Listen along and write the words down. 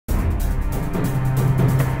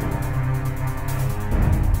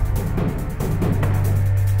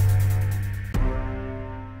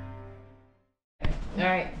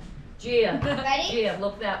Gia. Ready? Gia,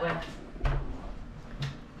 look that way.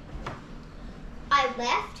 I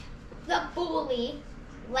left the bully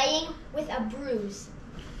laying with a bruise.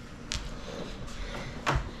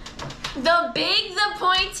 The big, the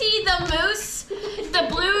pointy, the moose, the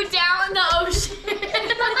blue down in the ocean.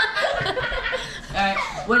 Alright,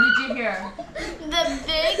 what did you hear? The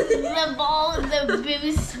big, the ball, the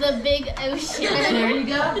moose, the big ocean. There you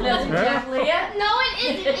go. That's Jeff Leah. No,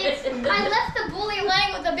 it isn't. It's I left the bully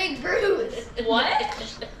laying with a big bruise. What?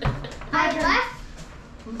 I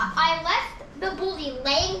left the bully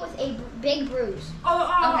laying with a big bruise.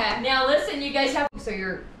 Oh. Okay. Now listen, you guys have. So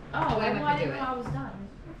you're. Oh, Why am I why gonna do didn't it? I was done?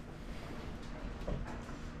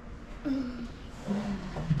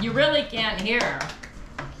 You really can't hear.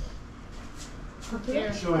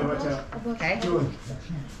 Joey, watch out. Okay. Joey.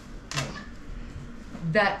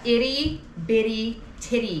 The Itty Bitty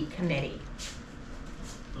Titty Committee.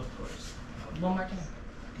 Of course. One more time.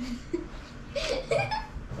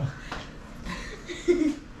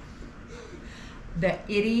 The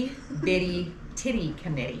Itty Bitty Titty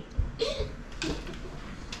Committee.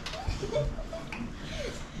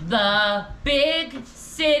 The Big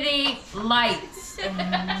City Lights.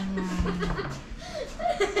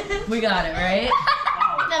 We got it, right?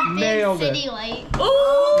 The big Nailed it. city light.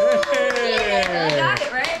 Ooh! Hey. You got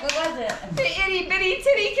it, right? What was it? The Itty Bitty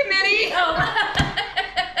Titty Committee. Oh.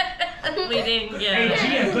 We didn't get Hey, it.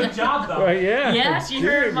 Gia, good job though. Well, yeah. Yeah, she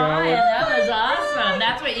There heard you go. mine. That was awesome.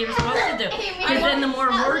 That's what you were supposed to do. Because then the more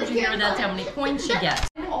words you hear, that's how many points you get.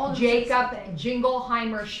 Jacob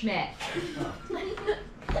Jingleheimer Schmidt.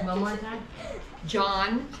 One more time.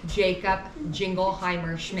 John Jacob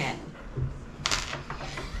Jingleheimer Schmidt.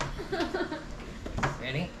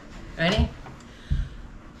 Ready? Ready?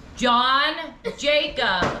 John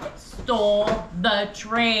Jacob stole the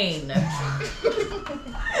train.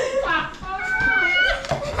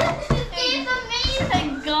 It's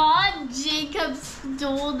amazing. God, Jacob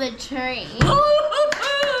stole the train.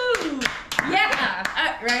 Woo-hoo-hoo!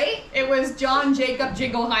 Yeah, right? It was John Jacob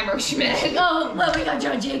Jingleheimer Schmidt. Oh, well, we got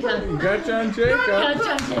John Jacob. You got John We Jacob. got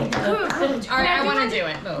John Jacob. All right, I want to do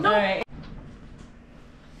it. Move. All right.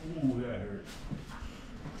 Ooh, that hurt.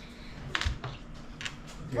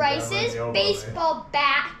 Bryce's baseball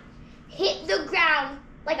bat hit the ground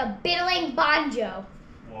like a biddling banjo.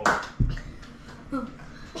 Whoa.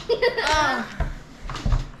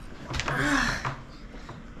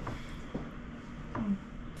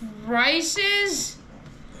 Bryce's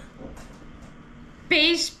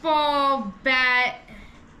baseball bat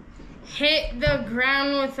hit the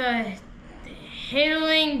ground with a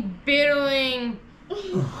hiddling, biddling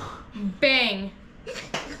bang.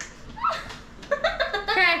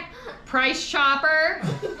 Okay. Price Chopper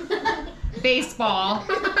baseball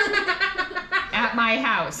at my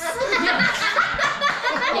house. Yes.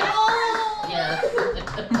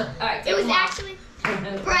 All right, It was actually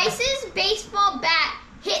Bryce's baseball bat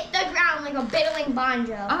hit the ground like a biddling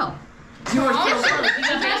banjo. Oh. You were so close. You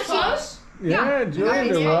got that close? Yeah, Julian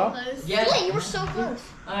did well. Yes. Yeah, you were so close.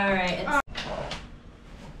 All right.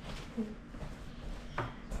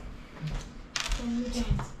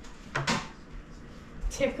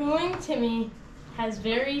 Tickling Timmy has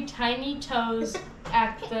very tiny toes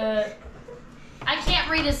at the. I can't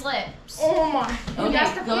read his lips. Oh my.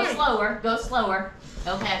 Okay, go slower. Go slower.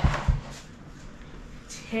 Okay.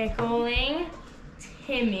 Tickling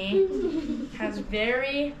Timmy has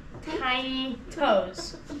very tiny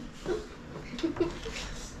toes.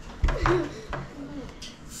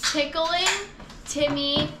 Tickling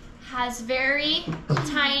Timmy has very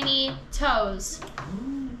tiny toes.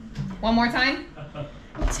 One more time.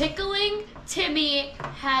 Tickling Timmy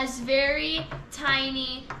has very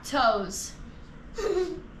tiny toes.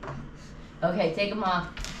 Okay, take them off.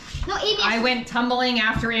 No, Amy. I went tumbling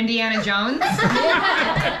after Indiana Jones.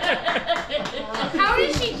 How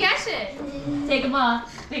did she guess it? Take them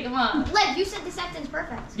off. Take them off. Lev, you said the sentence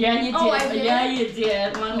perfect. Yeah, you did. Oh, I did? Yeah, you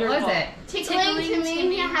did. Wonderful. What was it? Tickling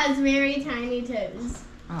Timmy has very tiny toes.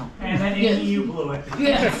 Oh. And then Amy, you blew it.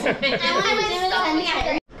 Yes.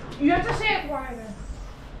 You have to say it quieter.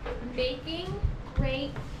 Making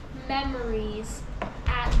great memories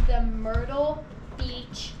at the Myrtle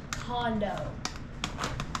Beach condo.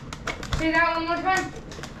 Say that one more time.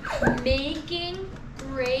 Making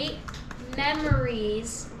great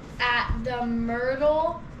memories at the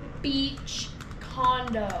Myrtle Beach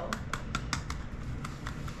condo.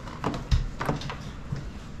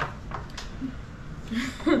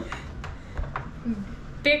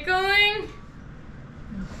 Bickling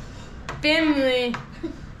Finley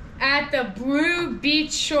at the Blue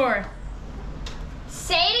Beach shore.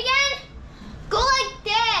 Say it again. Go like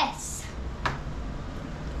this.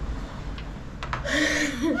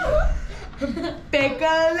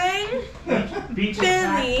 Pickling Beach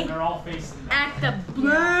Billy. and they're all facing at the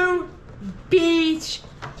Blue Beach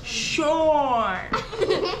shore.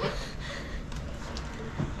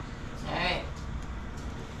 Alright.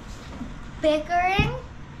 Bickering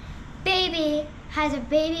baby has a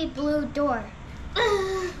baby blue door.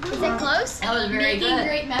 Is it close? That was very Making good.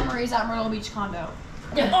 great memories at Myrtle Beach condo.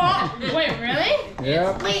 Oh, wait, really?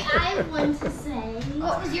 Yep. Wait, I want to say.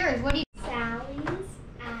 What was yours? What do you? Sally's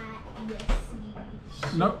at the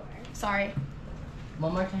seashore. Nope. Sorry.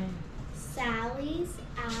 One more time. Sally's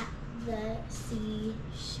at the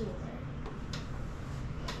seashore.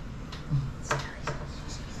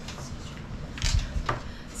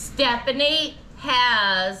 Stephanie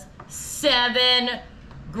has 7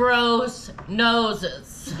 gross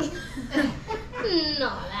noses. No,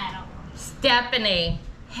 that don't. Stephanie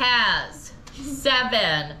has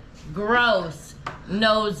 7 gross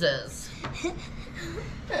noses.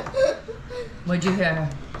 What'd you hear?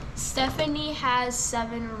 Stephanie has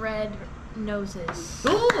 7 red noses.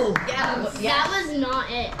 Ooh, yeah. That was not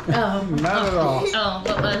it. Not at all. Oh,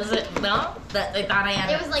 what was it? No? That they thought I had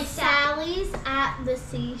It was like Sally's at the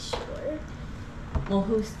seashore. Well,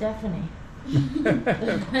 who's Stephanie? Can I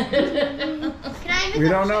make We a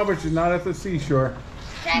don't know, but she's not at the seashore.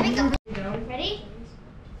 Can I make a ready?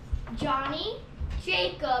 Johnny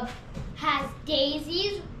Jacob has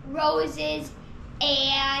daisies, roses,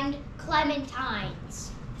 and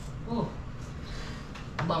clementines. Ooh.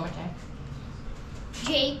 One more time.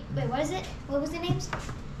 Wait, what is it? What was the names?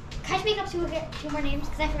 Can I just make up 2 more names?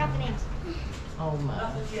 Because I forgot the names. Oh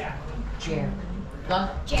my. Jeremy. Go.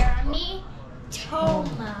 Jeremy,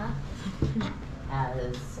 Toma,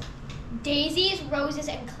 Has daisies, roses,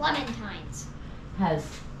 and clementines.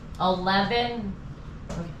 11.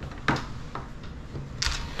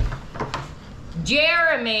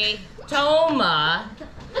 Jeremy Toma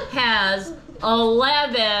has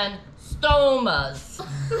 11 stomas.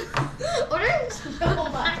 What are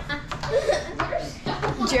stomas?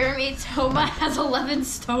 Jeremy Toma has 11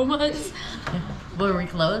 stomas. Were we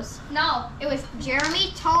close? No, it was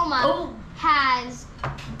Jeremy Toma Oh. has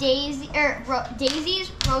daisies,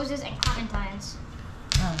 roses, and clementines.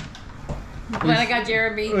 But I got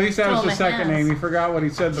Jeremy. At least that was the Toma second has. name. You forgot what he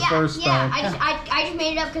said the first yeah. time. I just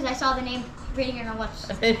made it up because I saw the name reading it on the lips.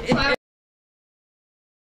 So I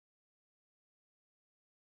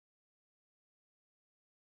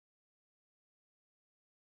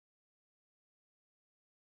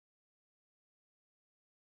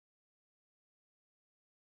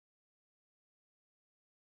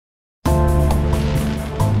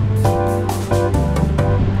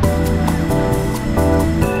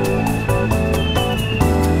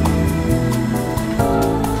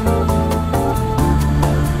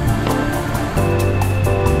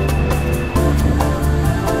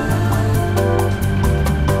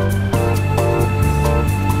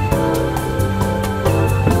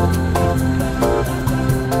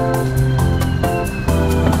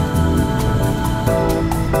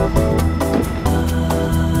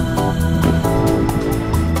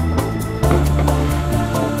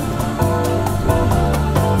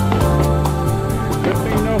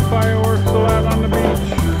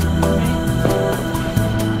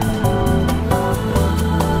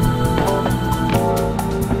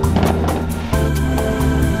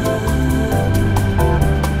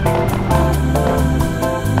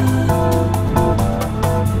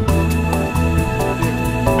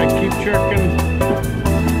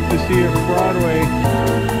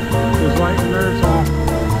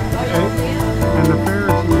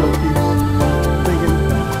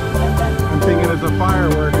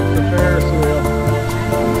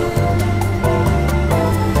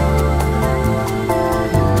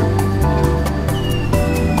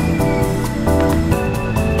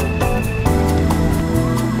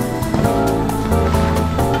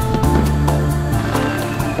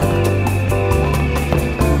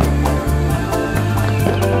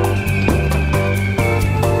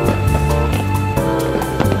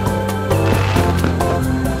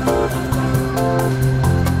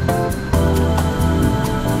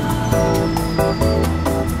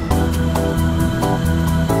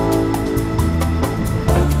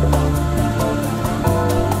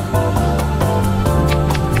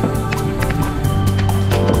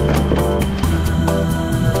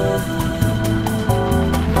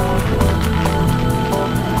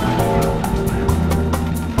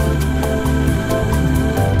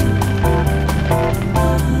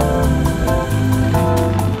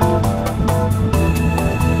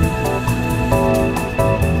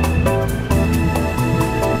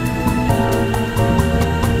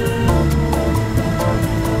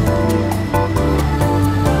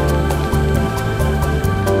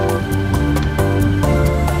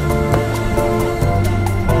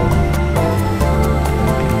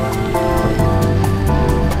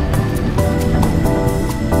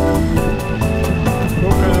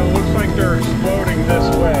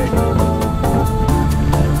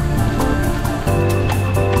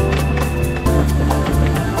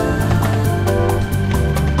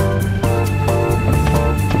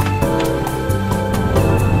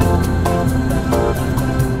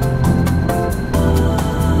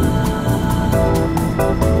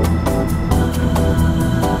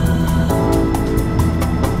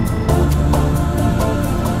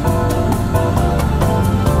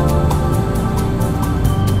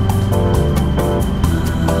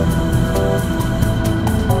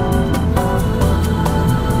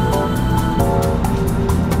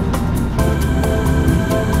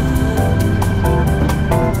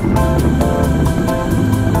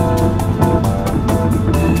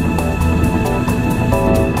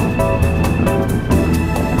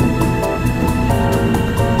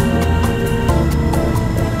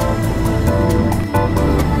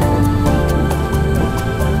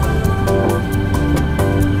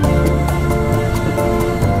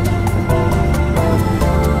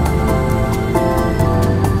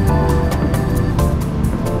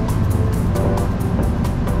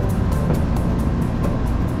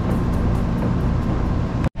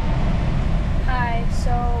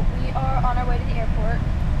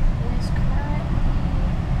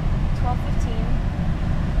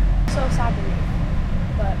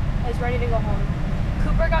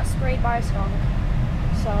sprayed by a skunk.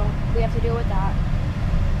 So we have to deal with that.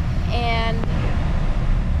 And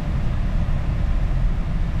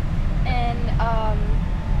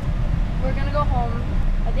we're gonna go home.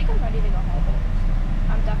 I think I'm ready to go home.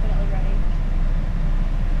 I'm definitely ready.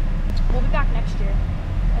 We'll be back next year,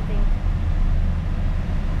 I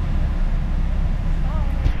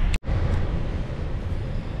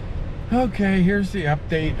think. Okay, here's the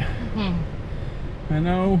update. I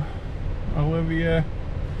know Olivia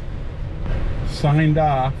signed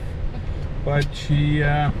off, but she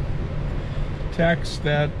texted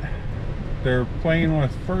that their plane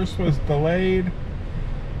first was delayed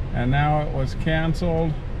and now it was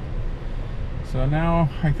canceled. So now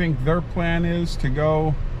I think their plan is to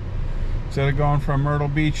go, instead of going from Myrtle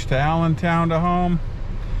Beach to Allentown to home,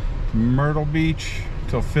 Myrtle Beach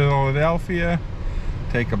to Philadelphia,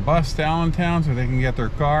 take a bus to Allentown so they can get their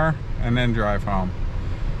car and then drive home.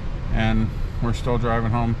 And we're still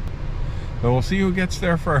driving home, but we'll see who gets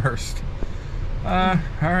there first. All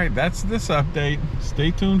right, that's this update.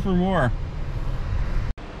 Stay tuned for more.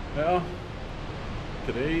 Well,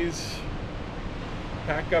 today's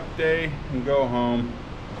pack up day and go home.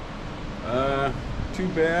 Too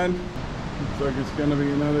bad. Looks like it's gonna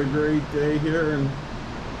be another great day here in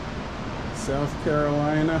South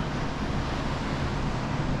Carolina.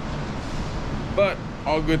 But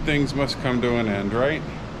all good things must come to an end, right?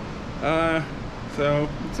 So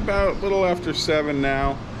it's about a little after 7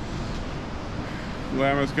 now.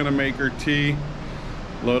 Lama's gonna make her tea,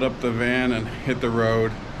 load up the van and hit the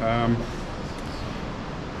road.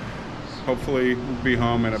 Hopefully we'll be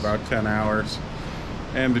home in about 10 hours.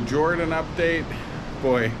 And the Jordan update,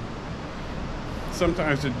 boy,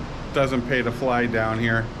 sometimes it doesn't pay to fly down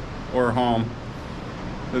here or home.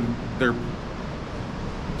 Their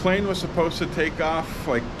plane was supposed to take off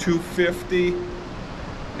like 2:50,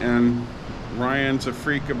 and Ryan's a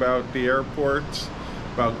freak about the airports,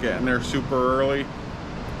 about getting there super early.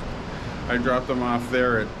 I dropped them off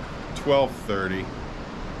there at 12:30.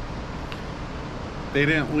 They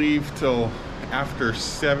didn't leave till after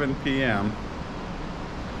 7 p.m.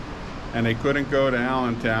 and they couldn't go to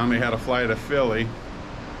Allentown. They had to fly to Philly,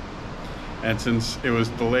 and since it was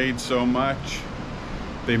delayed so much,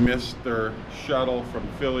 they missed their shuttle from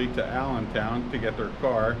Philly to Allentown to get their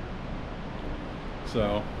car.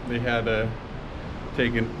 So they had to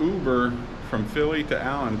take an Uber from Philly to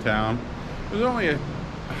Allentown. It was only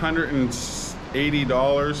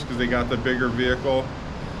 $180 because they got the bigger vehicle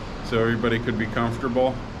so everybody could be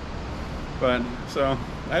comfortable. But so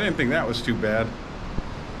I didn't think that was too bad.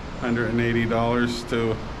 $180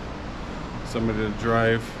 to somebody to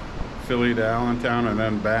drive Philly to Allentown and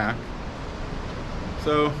then back.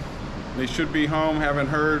 So they should be home. Haven't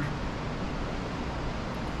heard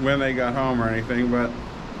when they got home or anything, but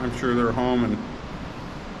I'm sure they're home and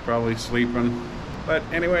probably sleeping. But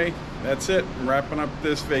anyway, that's it. I'm wrapping up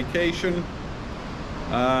this vacation.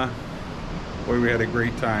 Boy, we had a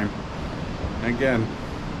great time. Again,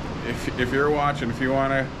 if you're watching, if you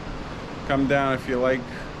want to come down, if you like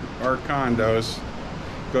our condos,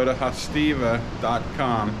 go to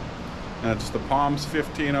Hostiva.com. That's the Palms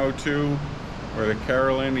 1502 or the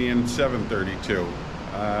Carolinian 732.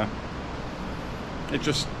 It's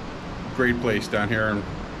just a great place down here, and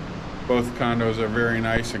both condos are very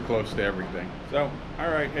nice and close to everything. So, all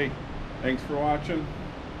right, hey, thanks for watching.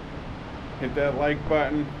 Hit that like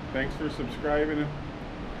button. Thanks for subscribing.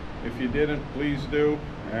 If you didn't, please do,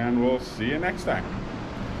 and we'll see you next time.